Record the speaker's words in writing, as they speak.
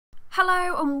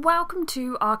Hello and welcome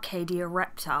to Arcadia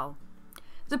Reptile.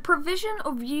 The provision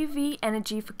of UV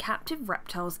energy for captive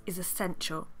reptiles is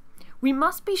essential. We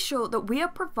must be sure that we are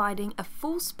providing a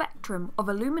full spectrum of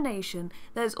illumination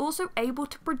that is also able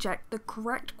to project the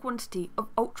correct quantity of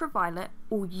ultraviolet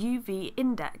or UV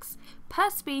index per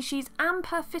species and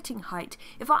per fitting height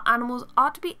if our animals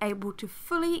are to be able to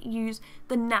fully use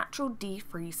the natural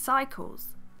D3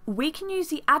 cycles. We can use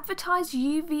the advertised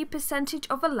UV percentage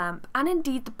of a lamp and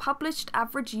indeed the published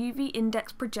average UV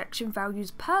index projection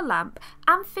values per lamp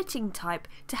and fitting type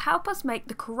to help us make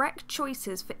the correct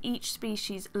choices for each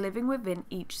species living within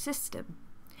each system.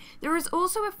 There is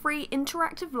also a free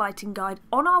interactive lighting guide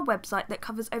on our website that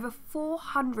covers over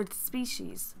 400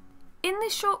 species. In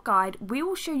this short guide, we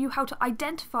will show you how to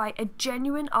identify a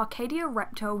genuine Arcadia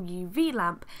Reptile UV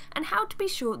lamp and how to be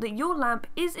sure that your lamp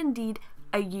is indeed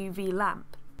a UV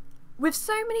lamp. With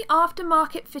so many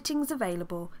aftermarket fittings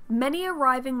available, many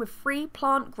arriving with free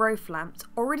plant growth lamps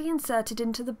already inserted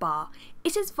into the bar,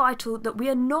 it is vital that we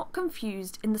are not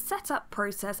confused in the setup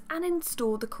process and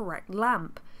install the correct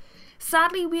lamp.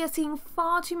 Sadly, we are seeing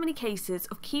far too many cases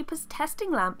of keepers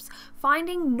testing lamps,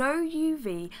 finding no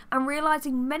UV and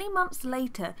realising many months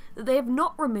later that they have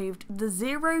not removed the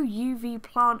zero UV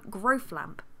plant growth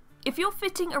lamp. If your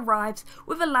fitting arrives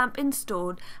with a lamp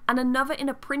installed and another in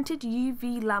a printed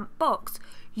UV lamp box,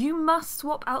 you must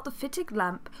swap out the fitted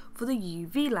lamp for the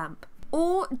UV lamp.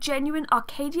 All genuine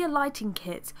Arcadia lighting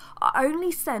kits are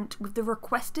only sent with the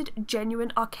requested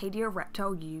genuine Arcadia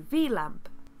Reptile UV lamp.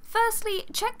 Firstly,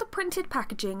 check the printed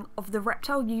packaging of the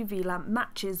Reptile UV lamp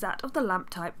matches that of the lamp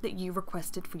type that you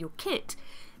requested for your kit.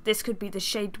 This could be the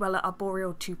Shade Dweller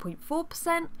Arboreal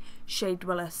 2.4%, Shade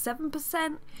Dweller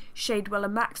 7%, Shade Dweller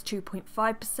Max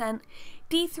 2.5%,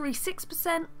 D3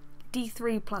 6%,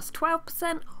 D3 plus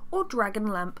 12%, or Dragon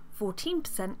Lamp 14%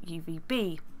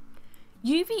 UVB.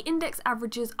 UV index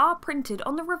averages are printed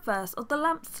on the reverse of the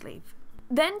lamp sleeve.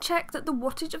 Then check that the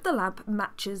wattage of the lamp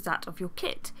matches that of your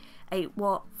kit, 8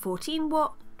 watt, 14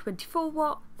 watt, 24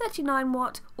 watt, 39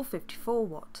 watt, or 54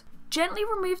 watt. Gently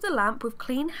remove the lamp with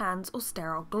clean hands or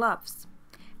sterile gloves.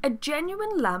 A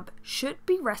genuine lamp should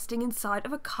be resting inside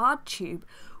of a card tube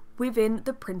within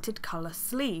the printed colour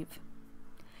sleeve.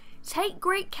 Take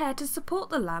great care to support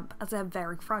the lamp as they are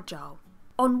very fragile.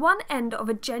 On one end of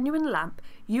a genuine lamp,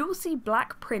 you will see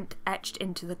black print etched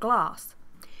into the glass.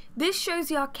 This shows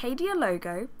the Arcadia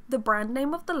logo, the brand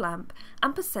name of the lamp,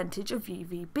 and percentage of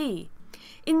UVB.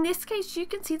 In this case, you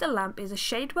can see the lamp is a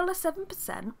Shade Dweller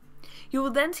 7%. You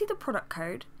will then see the product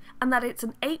code and that it's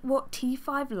an 8 watt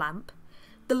T5 lamp,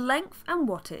 the length and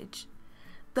wattage.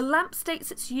 The lamp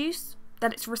states its use,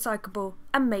 that it's recyclable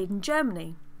and made in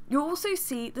Germany. You'll also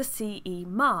see the CE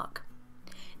mark.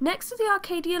 Next to the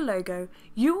Arcadia logo,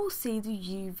 you will see the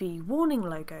UV warning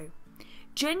logo.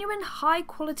 Genuine high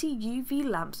quality UV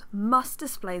lamps must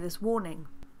display this warning.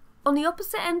 On the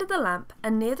opposite end of the lamp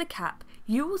and near the cap,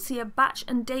 you will see a batch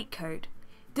and date code.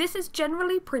 This is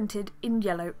generally printed in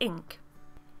yellow ink.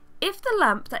 If the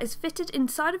lamp that is fitted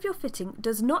inside of your fitting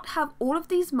does not have all of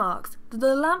these marks, then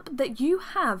the lamp that you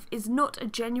have is not a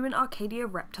genuine Arcadia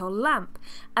Reptile lamp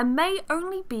and may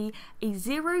only be a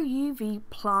zero UV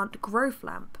plant growth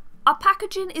lamp. Our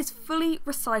packaging is fully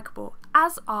recyclable,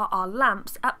 as are our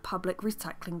lamps at public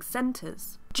recycling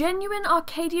centres. Genuine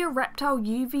Arcadia Reptile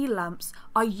UV lamps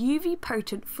are UV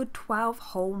potent for 12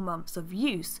 whole months of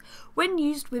use, when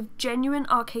used with genuine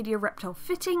Arcadia Reptile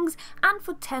fittings and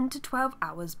for 10 to 12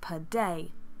 hours per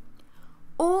day.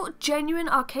 All genuine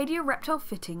Arcadia Reptile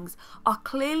fittings are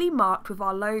clearly marked with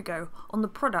our logo on the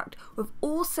product with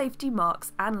all safety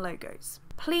marks and logos.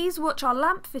 Please watch our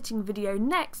lamp fitting video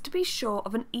next to be sure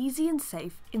of an easy and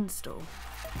safe install.